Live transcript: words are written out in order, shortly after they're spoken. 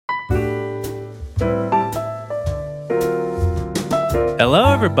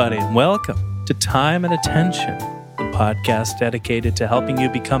Hello, everybody, and welcome to Time and Attention, the podcast dedicated to helping you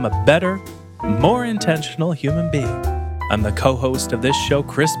become a better, more intentional human being. I'm the co-host of this show,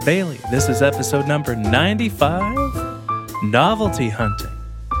 Chris Bailey. This is episode number 95, Novelty Hunting.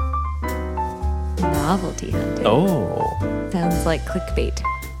 Novelty hunting. Oh. Sounds like clickbait.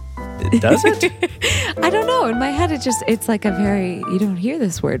 Does it? I don't know. In my head, it's like you don't hear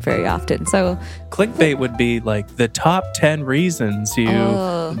this word very often. So Clickbait would be like the top 10 reasons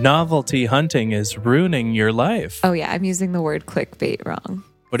novelty hunting is ruining your life. oh yeah, I'm using the word clickbait wrong.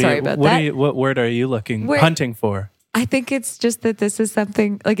 What Sorry about that. What word are you hunting for? I think it's just that this is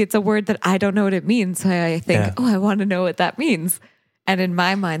something, like it's a word that I don't know what it means. So I think, I want to know what that means. And in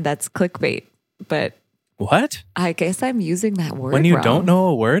my mind, that's clickbait. But What? I guess I'm using that word When you wrong. don't know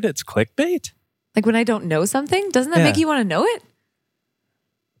a word, it's clickbait? Like when I don't know something, doesn't that make you want to know it?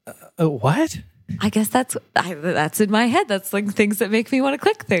 What? I guess that's in my head. That's like things that make me want to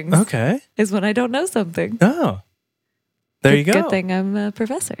click things. Okay. Is when I don't know something. Oh. There you go. Good thing I'm a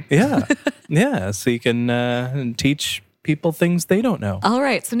professor. Yeah. Yeah. So you can teach people things they don't know. All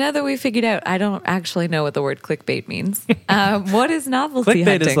right. So now that we figured out, I don't actually know what the word clickbait means. What is novelty Clickbait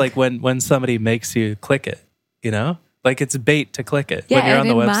hunting? is like when somebody makes you click it, you know? Like it's bait to click it yeah, when you're and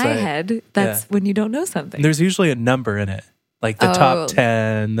on the in website. my head, that's when you don't know something. There's usually a number in it, like the top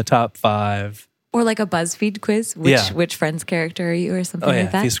 10, the top 5. Or like a BuzzFeed quiz. Which Friends character are you or something Oh, yeah.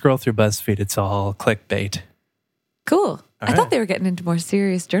 like that? If you scroll through BuzzFeed, it's all clickbait. Cool. I right. thought they were getting into more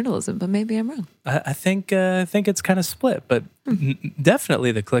serious journalism, but maybe I'm wrong. I think it's kind of split, but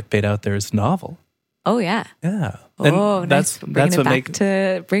definitely the clickbait out there is novel. Oh, yeah. Yeah. Oh, nice. Bringing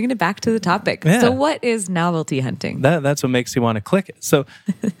it back to the topic. Yeah. So what is novelty hunting? That's what makes you want to click it. So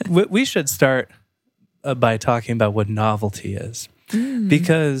we should start by talking about what novelty is.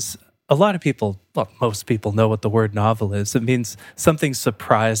 Because a lot of people, most people know what the word novel is. It means something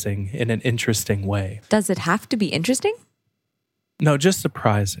surprising in an interesting way. Does it have to be interesting? No, just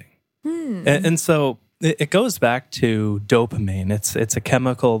surprising. And so it goes back to dopamine. It's a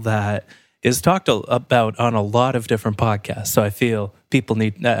chemical that is talked about on a lot of different podcasts. So I feel people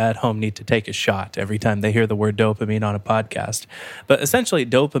at home need to take a shot every time they hear the word dopamine on a podcast. But essentially,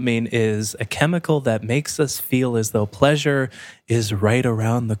 dopamine is a chemical that makes us feel as though pleasure is right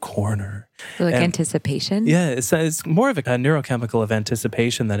around the corner. So like anticipation? Yeah, it's more of a neurochemical of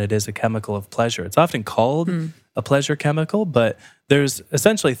anticipation than it is a chemical of pleasure. It's often called a pleasure chemical, but there's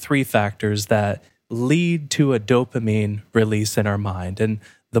essentially 3 factors that lead to a dopamine release in our mind. And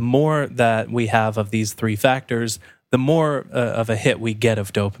the more that we have of these 3 factors, the more of a hit we get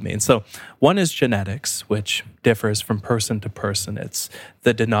of dopamine. So one is genetics, which differs from person to person. It's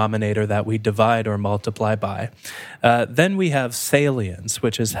the denominator that we divide or multiply by. Then we have salience,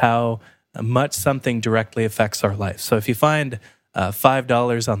 which is how much something directly affects our life. So if you find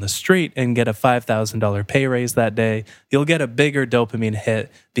 $5 on the street and get a $5,000 pay raise that day, you'll get a bigger dopamine hit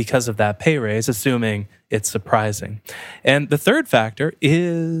because of that pay raise, assuming it's surprising. And the third factor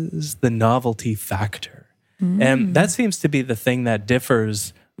is the novelty factor. And that seems to be the thing that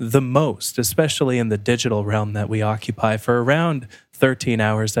differs the most, especially in the digital realm that we occupy for around 13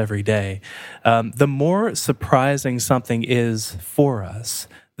 hours every day. The more surprising something is for us,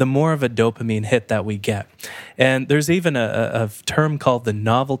 the more of a dopamine hit that we get. And there's even a term called the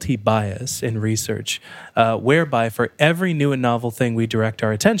novelty bias in research, whereby for every new and novel thing we direct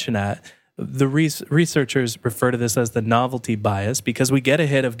our attention at, the researchers refer to this as the novelty bias because we get a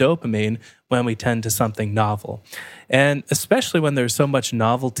hit of dopamine when we tend to something novel. And especially when there's so much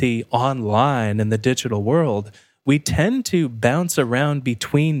novelty online in the digital world, we tend to bounce around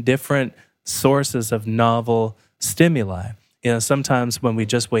between different sources of novel stimuli. You know, sometimes when we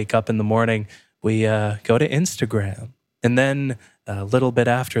just wake up in the morning, we go to Instagram. And then a little bit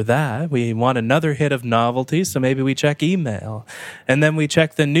after that, we want another hit of novelty, so maybe we check email. And then we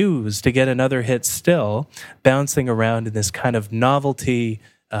check the news to get another hit still, bouncing around in this kind of novelty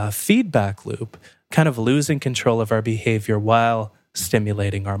feedback loop, kind of losing control of our behavior while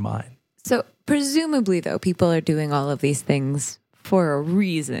stimulating our mind. So presumably, though, people are doing all of these things for a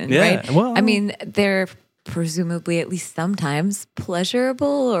reason, Yeah, right? well- I mean, they're presumably at least sometimes pleasurable,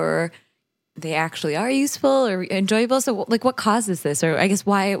 or they actually are useful or enjoyable. So like, what causes this? Or I guess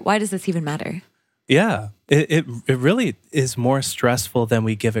why does this even matter? Yeah, it really is more stressful than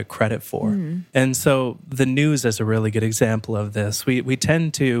we give it credit for. And so the news is a really good example of this. We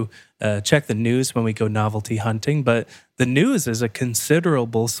tend to check the news when we go novelty hunting, but the news is a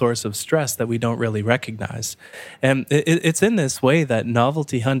considerable source of stress that we don't really recognize. And it's in this way that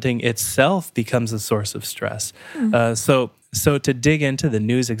novelty hunting itself becomes a source of stress. So So to dig into the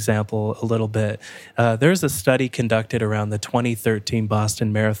news example a little bit, there's a study conducted around the 2013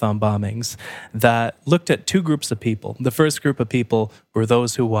 Boston Marathon bombings that looked at two groups of people. The first group of people were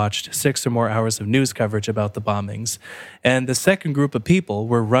those who watched 6 or more hours of news coverage about the bombings. And the second group of people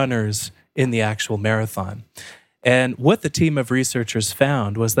were runners in the actual marathon. And what the team of researchers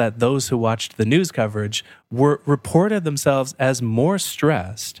found was that those who watched the news coverage reported themselves as more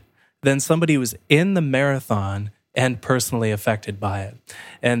stressed than somebody who was in the marathon and personally affected by it.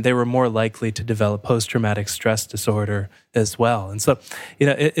 And they were more likely to develop post-traumatic stress disorder as well. And so,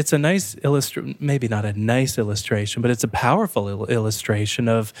 it's a nice maybe not a nice illustration, but it's a powerful illustration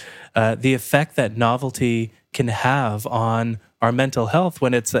of the effect that novelty can have on our mental health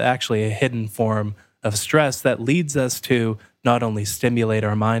when it's actually a hidden form of stress that leads us to not only stimulate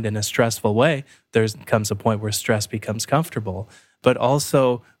our mind in a stressful way, there comes a point where stress becomes comfortable, but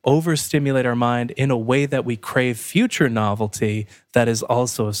also overstimulate our mind in a way that we crave future novelty that is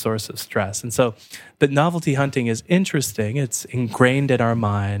also a source of stress. And so, but novelty hunting is interesting. It's ingrained in our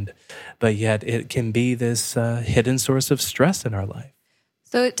mind, but yet it can be this hidden source of stress in our life.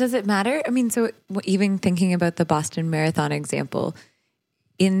 So does it matter? I mean, so even thinking about the Boston Marathon example,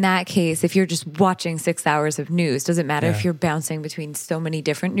 in that case, if you're just watching 6 hours of news, does it matter if you're bouncing between so many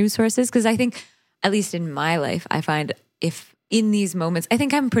different news sources? Because I think, at least in my life, I find if in these moments, I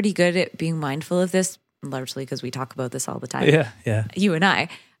think I'm pretty good at being mindful of this, largely because we talk about this all the time. Yeah. You and I.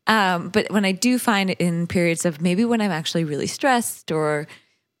 But when I do find in periods of maybe when I'm actually really stressed or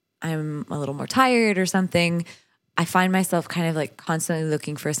I'm a little more tired or something, I find myself kind of like constantly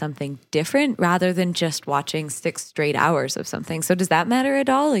looking for something different rather than just watching 6 straight hours of something. So does that matter at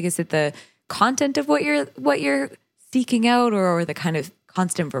all? Like, is it the content of what you're seeking out or the kind of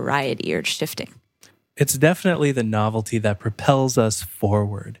constant variety or shifting? It's definitely the novelty that propels us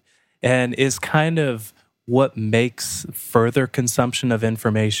forward and is kind of what makes further consumption of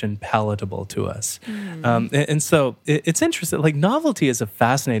information palatable to us. And so it's interesting. Like, novelty is a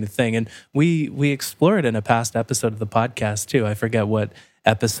fascinating thing. And we explore it in a past episode of the podcast too. I forget what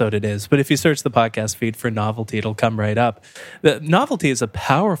episode it is, but if you search the podcast feed for novelty, it'll come right up. The novelty is a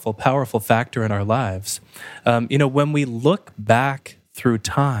powerful, powerful factor in our lives. When we look back through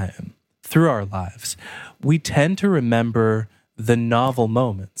time, through our lives, we tend to remember the novel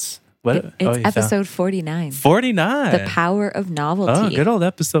moments. It's episode 49. 49. The power of novelty. Oh, good old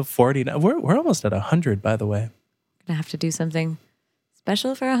episode 49. We're almost at 100, by the way. Gonna have to do something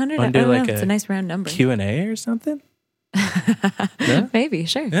special for 100. I don't know. It's a nice round number. Q&A or something? Yeah? Maybe,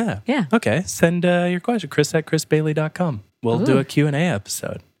 sure. Yeah. Okay. Send your question, chris@chrisbailey.com. We'll do a Q&A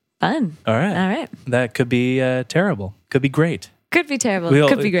episode. Fun. All right. That could be terrible. Could be great. Could be terrible.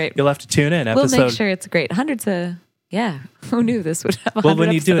 Could be great. You'll have to tune in. We'll make sure it's great. 100's who knew this would have 100 Well,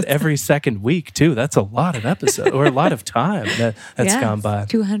 when you do it episodes? every second week, too, that's a lot of episodes or a lot of time that's gone by.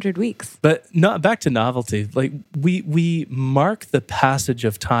 200 weeks. But back to novelty. Like, we mark the passage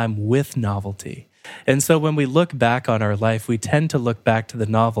of time with novelty. And so when we look back on our life, we tend to look back to the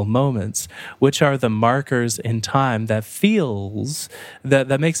novel moments, which are the markers in time that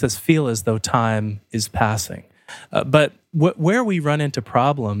makes us feel as though time is passing. But where we run into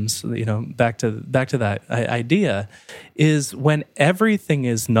problems, back to that idea, is when everything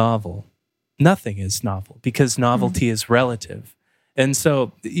is novel, nothing is novel because novelty is relative. And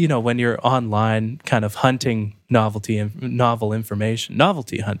so, when you're online kind of hunting novel information,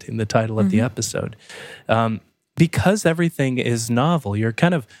 novelty hunting, the title of the episode, because everything is novel, you're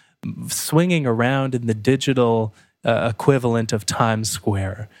kind of swinging around in the digital equivalent of Times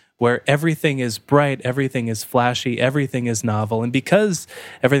Square, where everything is bright, everything is flashy, everything is novel. And because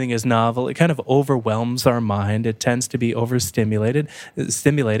everything is novel, it kind of overwhelms our mind. It tends to be overstimulating.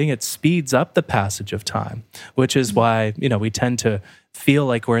 It speeds up the passage of time, which is why, we tend to feel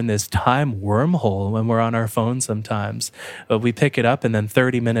like we're in this time wormhole when we're on our phone sometimes. We pick it up and then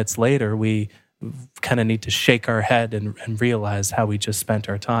 30 minutes later, we kind of need to shake our head and realize how we just spent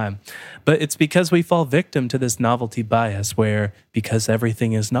our time. But it's because we fall victim to this novelty bias where because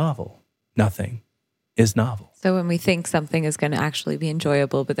everything is novel, nothing is novel. So when we think something is going to actually be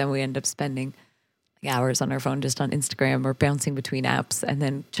enjoyable, but then we end up spending hours on our phone just on Instagram or bouncing between apps and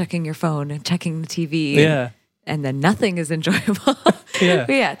then checking your phone and checking the TV. And then nothing is enjoyable.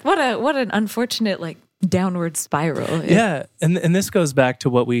 Yeah. What an unfortunate downward spiral. Yeah. And this goes back to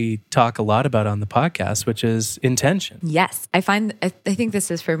what we talk a lot about on the podcast, which is intention. Yes. I think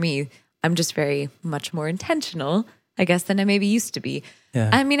this is for me. I'm just very much more intentional, I guess, than I maybe used to be. Yeah.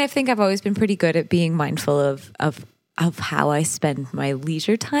 I mean, I think I've always been pretty good at being mindful of how I spend my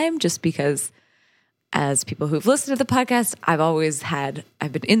leisure time, just because as people who've listened to the podcast,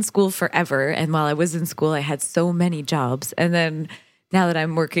 I've been in school forever. And while I was in school, I had so many jobs. And then now that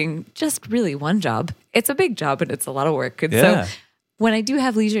I'm working just really one job, it's a big job and it's a lot of work. And so when I do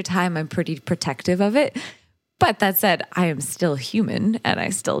have leisure time, I'm pretty protective of it. But that said, I am still human and I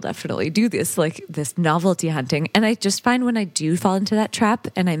still definitely do this, like this novelty hunting. And I just find when I do fall into that trap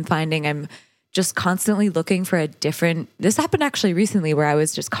and I'm finding I'm just constantly looking for this happened actually recently where I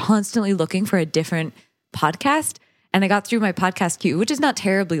was just constantly looking for a different podcast. And I got through my podcast queue, which is not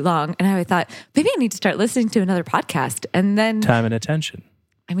terribly long. And I thought, maybe I need to start listening to another podcast. And then time and attention.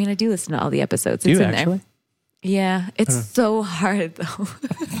 I mean, I do listen to all the episodes. Do it's you in actually? There. Yeah, it's so hard though.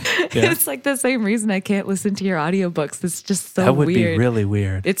 It's like the same reason I can't listen to your audiobooks. It's just so weird. That would be really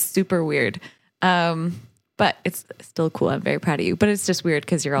weird. It's super weird. But it's still cool. I'm very proud of you. But it's just weird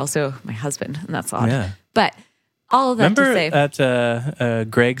because you're also my husband, and that's odd. Yeah. But all of that Remember to say,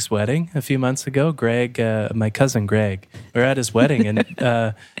 at Greg's wedding a few months ago? Greg, my cousin Greg, we were at his wedding,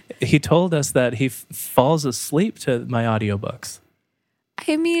 and he told us that he falls asleep to my audiobooks.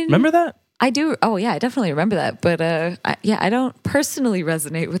 I mean, remember that? I do. Oh yeah, I definitely remember that. But I don't personally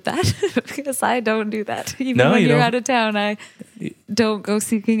resonate with that because I don't do that. Even when you're out of town, I don't go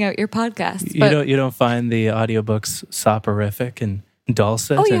seeking out your podcast. You don't find the audiobooks soporific and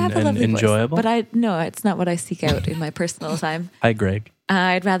dulcet and enjoyable? Voice, but no, it's not what I seek out in my personal time. Hi, Greg.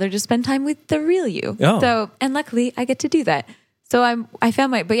 I'd rather just spend time with the real you. Oh. So, and luckily I get to do that. So I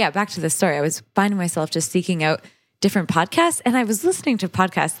found back to this story. I was finding myself just seeking out different podcasts, and I was listening to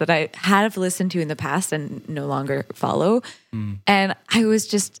podcasts that I have listened to in the past and no longer follow. And I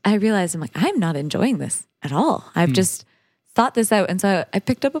realized I'm not enjoying this at all. I've just thought this out. And so I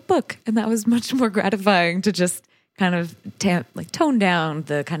picked up a book, and that was much more gratifying to just kind of tone down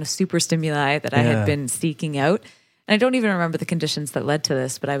the kind of super stimuli that I had been seeking out. And I don't even remember the conditions that led to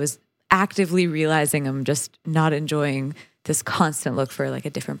this, but I was actively realizing I'm just not enjoying this constant look for like a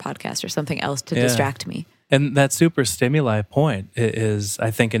different podcast or something else to distract me. And that super stimuli point is, I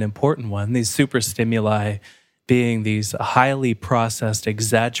think, an important one. These super stimuli being these highly processed,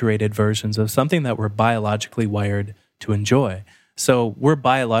 exaggerated versions of something that we're biologically wired to enjoy. So we're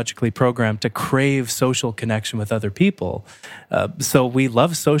biologically programmed to crave social connection with other people. So we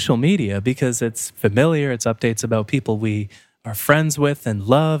love social media because it's familiar. It's updates about people we are friends with and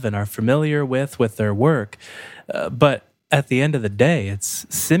love and are familiar with their work. But at the end of the day, it's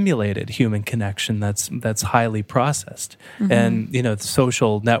simulated human connection that's highly processed. And, the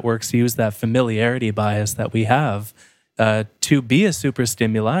social networks use that familiarity bias that we have to be a super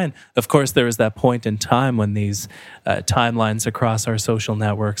stimuli. And of course, there was that point in time when these timelines across our social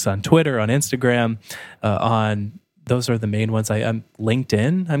networks on Twitter, on Instagram, those are the main ones. I'm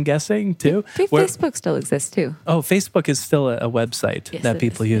LinkedIn, I'm guessing, too. Facebook still exists, too. Oh, Facebook is still a website that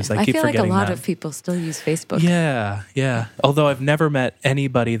people use. I keep feel like forgetting a lot that. of people still use Facebook. Yeah. Although I've never met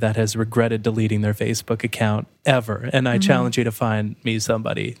anybody that has regretted deleting their Facebook account ever. And I challenge you to find me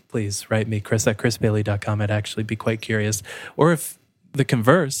somebody. Please write me, Chris@chrisbailey.com. I'd actually be quite curious. Or if the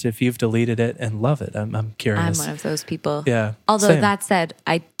converse, if you've deleted it and love it, I'm curious. I'm one of those people. Yeah. Although that said,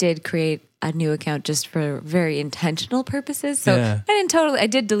 I did create a new account just for very intentional purposes. So I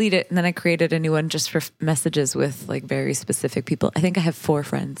did delete it, and then I created a new one just for messages with like very specific people. I think I have 4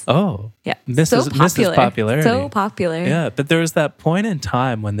 friends. Oh. Yeah. Mrs. Popularity. So popular. Yeah, but there was that point in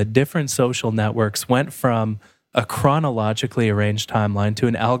time when the different social networks went from a chronologically arranged timeline to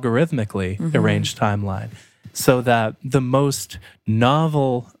an algorithmically arranged timeline. So that the most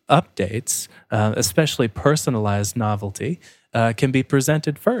novel updates, especially personalized novelty, can be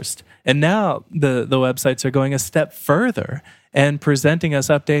presented first. And now the websites are going a step further and presenting us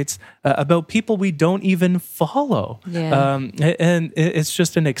updates about people we don't even follow. Yeah. And it's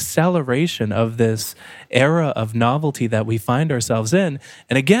just an acceleration of this era of novelty that we find ourselves in.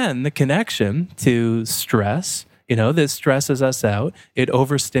 And again, the connection to stress. This stresses us out. It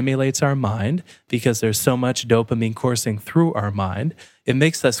overstimulates our mind because there's so much dopamine coursing through our mind. It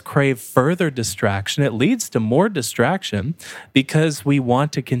makes us crave further distraction. It leads to more distraction because we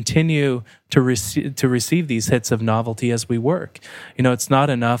want to continue to receive these hits of novelty as we work. It's not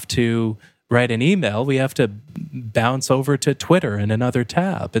enough to write an email. We have to bounce over to Twitter in another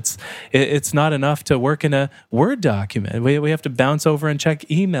tab. It's not enough to work in a Word document. We have to bounce over and check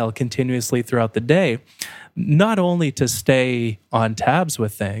email continuously throughout the day, not only to stay on tabs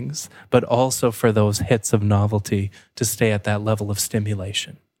with things, but also for those hits of novelty to stay at that level of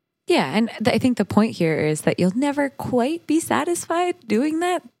stimulation. Yeah, and I think the point here is that you'll never quite be satisfied doing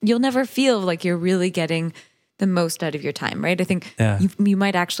that. You'll never feel like you're really getting the most out of your time, right? I think you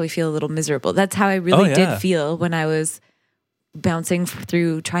might actually feel a little miserable. That's how I really did feel when I was bouncing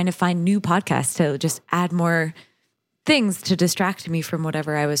through trying to find new podcasts to just add more things to distract me from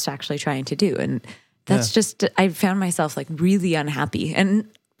whatever I was actually trying to do. And that's just, I found myself like really unhappy. And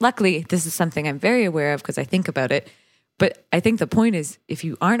luckily, this is something I'm very aware of because I think about it. But I think the point is, if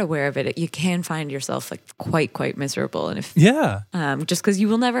you aren't aware of it, you can find yourself like quite miserable. And if just because you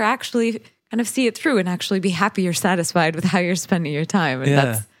will never actually kind of see it through and actually be happy or satisfied with how you're spending your time.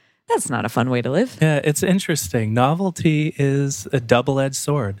 And that's not a fun way to live. Yeah, it's interesting. Novelty is a double-edged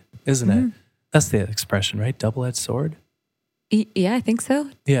sword, isn't it? That's the expression, right? Double-edged sword? Yeah, I think so.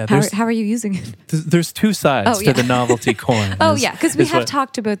 Yeah. How are you using it? There's two sides to the novelty coin. Because we have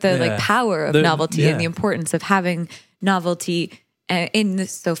talked about the like power of novelty and the importance of having novelty in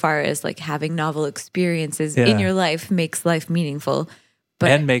this, so far as like having novel experiences in your life makes life meaningful.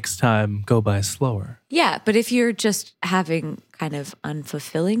 And makes time go by slower. Yeah, but if you're just having kind of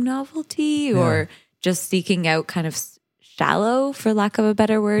unfulfilling novelty or just seeking out kind of shallow, for lack of a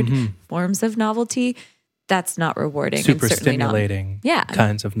better word, forms of novelty, that's not rewarding. Super stimulating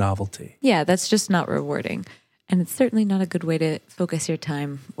kinds of novelty. Yeah, that's just not rewarding. And it's certainly not a good way to focus your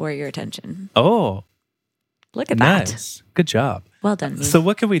time or your attention. Oh, look at nice. that. Good job. Well done, me. So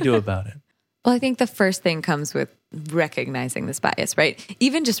what can we do about it? Well, I think the first thing comes with recognizing this bias, right?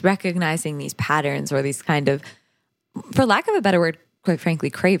 Even just recognizing these patterns or these kind of, for lack of a better word, quite frankly,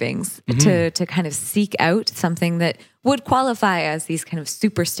 cravings to kind of seek out something that would qualify as these kind of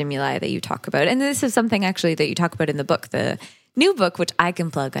super stimuli that you talk about. And this is something actually that you talk about in the book, the new book, which I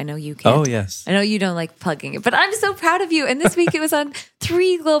can plug. I know you can't. Oh, yes. I know you don't like plugging it, but I'm so proud of you. And this week it was on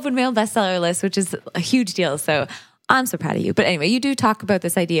 3 Globe and Mail bestseller lists, which is a huge deal. So I'm so proud of you. But anyway, you do talk about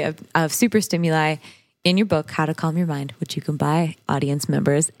this idea of super stimuli in your book, How to Calm Your Mind, which you can buy, audience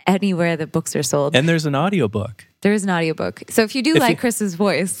members, anywhere that books are sold. And there's an audiobook. There is an audiobook. So if you do like Chris's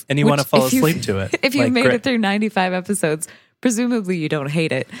voice. And you want to fall asleep to it. If you've made it through 95 episodes, presumably you don't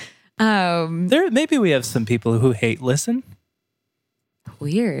hate it. Maybe we have some people who hate listen.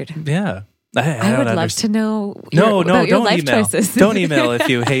 Weird. Yeah. I would love to know your don't life email. Choices. Don't email if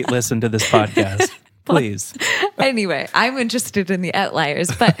you hate listen to this podcast. Please. Anyway, I'm interested in the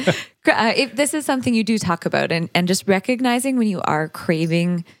outliers, but if this is something you do talk about and just recognizing when you are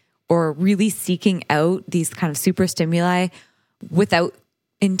craving or really seeking out these kind of super stimuli without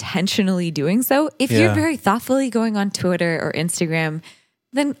intentionally doing so, if you're very thoughtfully going on Twitter or Instagram,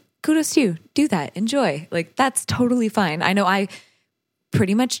 then kudos to you. Do that. Enjoy. Like, that's totally fine. I know I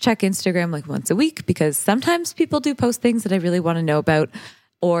pretty much check Instagram like once a week because sometimes people do post things that I really want to know about.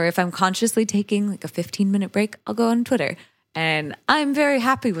 Or if I'm consciously taking like a 15-minute break, I'll go on Twitter. And I'm very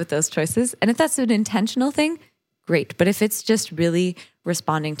happy with those choices. And if that's an intentional thing, great. But if it's just really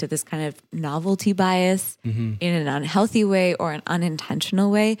responding to this kind of novelty bias in an unhealthy way or an unintentional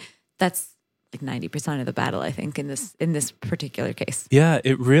way, that's like 90% of the battle, I think, in this particular case. Yeah,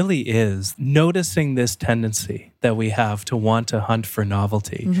 it really is. Noticing this tendency that we have to want to hunt for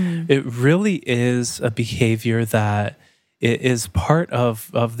novelty. It really is a behavior that it is part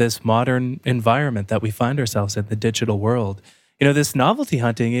of this modern environment that we find ourselves in, the digital world. You know, this novelty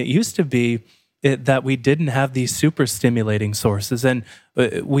hunting, it used to be that we didn't have these super stimulating sources, and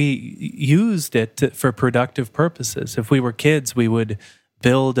we used it for productive purposes. If we were kids, we would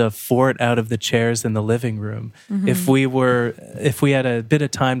build a fort out of the chairs in the living room. If we had a bit of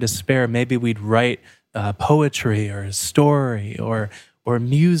time to spare, maybe we'd write poetry or a story or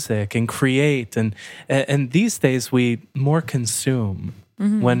music and create. And these days we more consume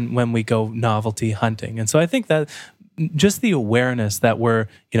when we go novelty hunting. And so I think that just the awareness that we're,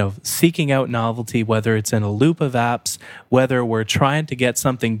 seeking out novelty, whether it's in a loop of apps, whether we're trying to get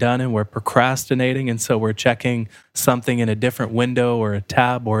something done and we're procrastinating, and so we're checking something in a different window or a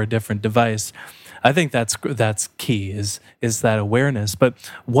tab or a different device. I think that's key is that awareness. But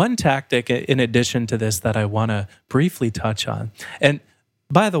one tactic in addition to this that I want to briefly touch on, and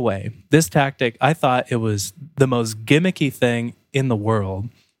by the way, this tactic, I thought it was the most gimmicky thing in the world,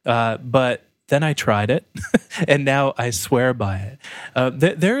 but then I tried it, and now I swear by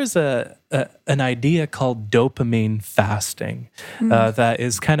it. There is an idea called dopamine fasting that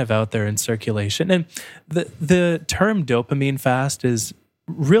is kind of out there in circulation. And the term dopamine fast is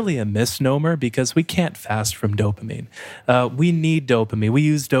really a misnomer because we can't fast from dopamine. We need dopamine. We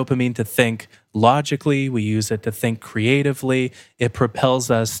use dopamine to think logically. We use it to think creatively. It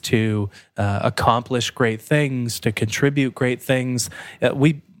propels us to accomplish great things, to contribute great things.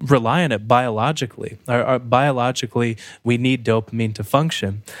 We rely on it biologically. Biologically, we need dopamine to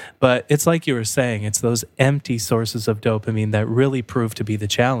function. But it's like you were saying, it's those empty sources of dopamine that really prove to be the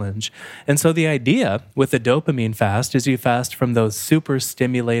challenge. And so the idea with the dopamine fast is you fast from those super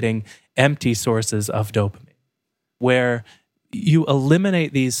stimulating empty sources of dopamine, where you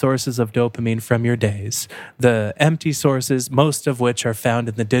eliminate these sources of dopamine from your days, the empty sources, most of which are found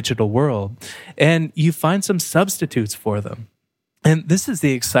in the digital world, and you find some substitutes for them. And this is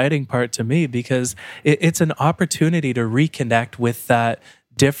the exciting part to me because it's an opportunity to reconnect with that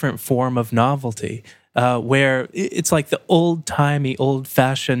different form of novelty. Where it's like the old-timey,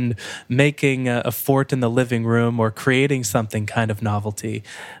 old-fashioned making a fort in the living room or creating something kind of novelty.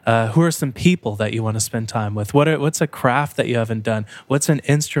 Who are some people that you want to spend time with? What's a craft that you haven't done? What's an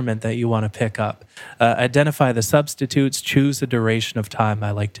instrument that you want to pick up? Identify the substitutes, choose a duration of time.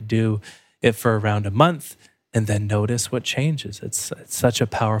 I like to do it for around a month, and then notice what changes. It's such a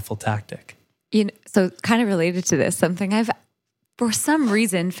powerful tactic. So kind of related to this, something I've, for some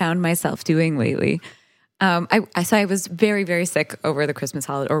reason, found myself doing lately. I was very, very sick over the Christmas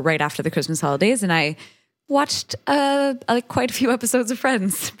holiday, or right after the Christmas holidays, and I watched quite a few episodes of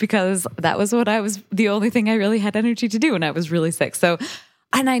Friends because that was the only thing I really had energy to do when I was really sick. So,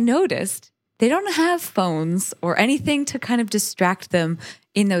 and I noticed they don't have phones or anything to kind of distract them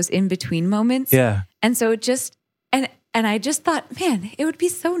in those in-between moments. Yeah. And so it just, and I just thought, man, it would be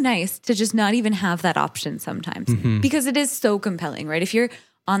so nice to just not even have that option sometimes because it is so compelling, right? If you're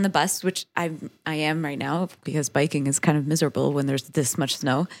on the bus, which I am right now because biking is kind of miserable when there's this much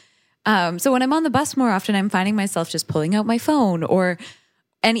snow. So when I'm on the bus more often, I'm finding myself just pulling out my phone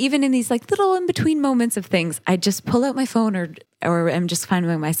and even in these like little in-between moments of things, I just pull out my phone or I'm just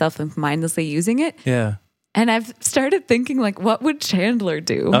finding myself mindlessly using it. Yeah. And I've started thinking like, what would Chandler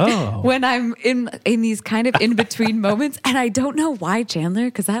do when I'm in these kind of in-between moments? And I don't know why Chandler,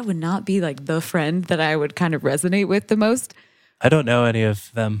 because that would not be like the friend that I would kind of resonate with the most. I don't know any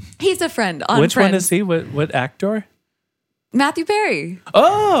of them. He's a friend on Which Friends. one is he? What actor? Matthew Perry.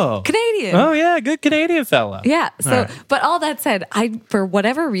 Oh. Canadian. Oh, yeah. Good Canadian fella. Yeah. So, right. But all that said, for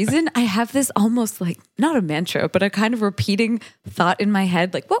whatever reason, I have this almost like, not a mantra, but a kind of repeating thought in my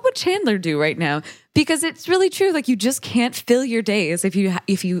head, like, what would Chandler do right now? Because it's really true. Like, you just can't fill your days if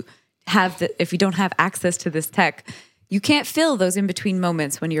you don't have access to this tech. You can't fill those in-between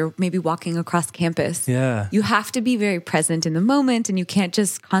moments when you're maybe walking across campus. Yeah. You have to be very present in the moment, and you can't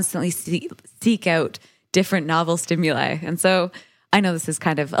just constantly seek out different novel stimuli. And so I know this is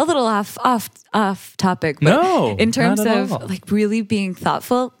kind of a little off topic, but no, in terms not at of all. like really being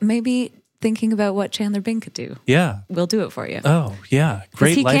thoughtful, maybe thinking about what Chandler Bing could do. Yeah. We'll do it for you. Oh, yeah.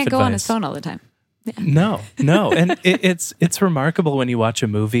 Great life advice. Because he can't go on his phone all the time. Yeah. No. And it's remarkable when you watch a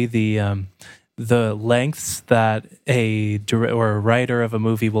movie, the lengths that a writer of a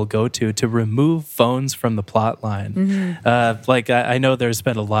movie will go to remove phones from the plot line. I know there's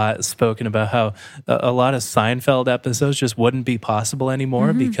been a lot spoken about how a lot of Seinfeld episodes just wouldn't be possible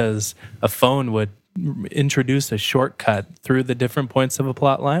anymore because a phone would introduce a shortcut through the different points of a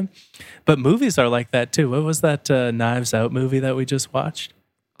plot line. But movies are like that too. What was that Knives Out movie that we just watched?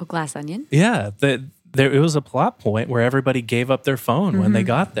 Oh, Glass Onion? Yeah, it was a plot point where everybody gave up their phone when they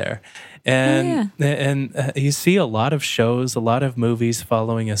got there. And you see a lot of shows, a lot of movies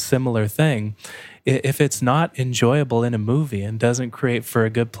following a similar thing. If it's not enjoyable in a movie and doesn't create for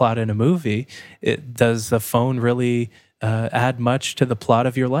a good plot in a movie, does the phone really add much to the plot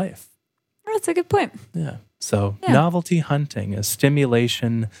of your life? That's a good point. Yeah. So novelty hunting, a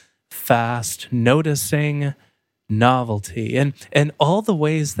stimulation, fast, noticing novelty, and all the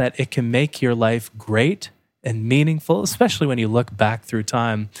ways that it can make your life great and meaningful, especially when you look back through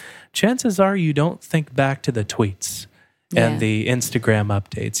time. Chances are you don't think back to the tweets and the Instagram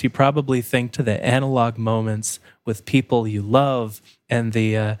updates. You probably think to the analog moments with people you love and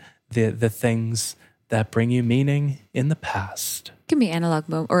the things that bring you meaning in the past. It can be analog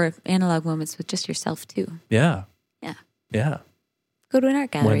moments with just yourself too. Yeah. Yeah. Yeah. Go to an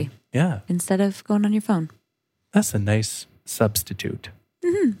art gallery. Instead of going on your phone. That's a nice substitute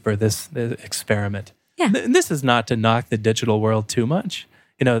for this experiment. Yeah. This is not to knock the digital world too much.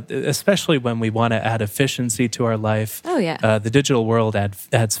 Especially when we want to add efficiency to our life. Oh, yeah. The digital world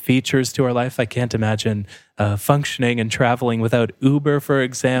adds features to our life. I can't imagine functioning and traveling without Uber, for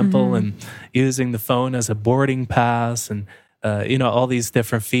example, and using the phone as a boarding pass and, all these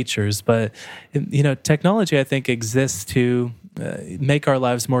different features. But, technology, I think, exists to make our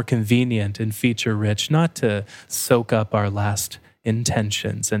lives more convenient and feature-rich, not to soak up our last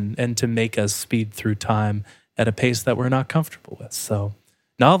intentions and to make us speed through time at a pace that we're not comfortable with. So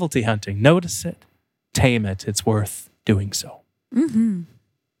novelty hunting, notice it, tame it. It's worth doing so.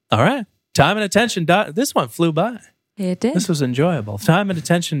 All right. Time and attention. This one flew by. It did. This was enjoyable. Time and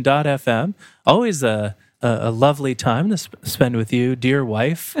attention.fm. Always a lovely time to spend with you, dear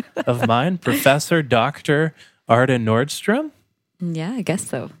wife of mine, Professor Dr. Arda Nordstrom. Yeah, I guess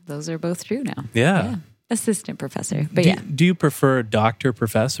so. Those are both true now. Yeah. assistant professor. But yeah, Do you prefer doctor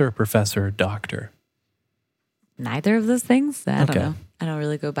professor or professor doctor? neither of those things. I don't Okay. know. I don't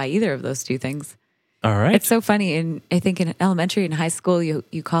really go by either of those two things. All right. It's so funny. And I think in elementary and high school, you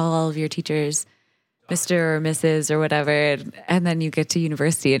call all of your teachers Mr. or Mrs. or whatever, and then you get to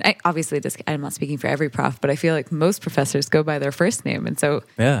university. And I'm not speaking for every prof, but I feel like most professors go by their first name. And so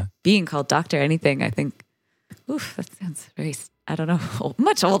yeah. being called doctor anything, I think, oof, that sounds very, I don't know,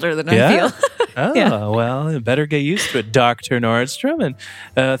 much older than Yeah? I feel. Oh, Yeah. well, you better get used to it, Dr. Nordstrom.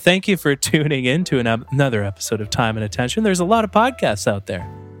 And thank you for tuning in to another episode of Time and Attention. There's a lot of podcasts out there.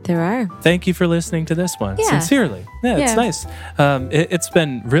 There are. Thank you for listening to this one. Yeah. Sincerely. Yeah, it's Yeah. nice. It's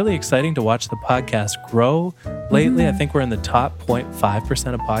been really exciting to watch the podcast grow lately. I think we're in the top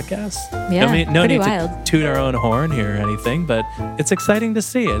 0.5% of podcasts. Yeah, No pretty need wild. to toot our own horn here or anything, but it's exciting to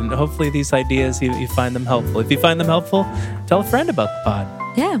see it. And hopefully these ideas, you find them helpful. If you find them helpful, tell a friend about the pod.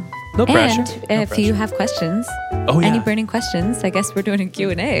 Yeah. No pressure. And if you have questions, Oh, yeah. any burning questions, I guess we're doing a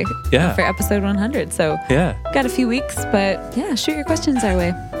Q&A Yeah. for episode 100. So Yeah. got a few weeks, but yeah, shoot your questions our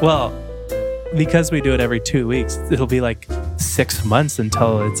way. Well, because we do it every 2 weeks, it'll be like 6 months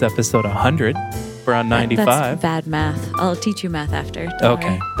until it's episode 100. We're on 95. That's bad math. I'll teach you math after. Don't Okay.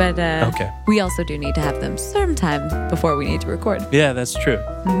 worry. But Okay. we also do need to have them sometime before we need to record. Yeah, that's true.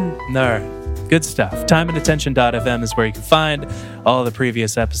 Mm-hmm. All right. Good stuff. Timeandattention.fm is where you can find all the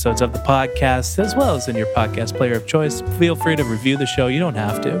previous episodes of the podcast, as well as in your podcast player of choice. Feel free to review the show. You don't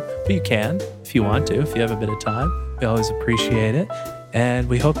have to, but you can if you want to, if you have a bit of time. We always appreciate it. And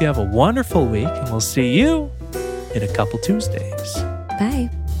we hope you have a wonderful week, and we'll see you in a couple Tuesdays. Bye.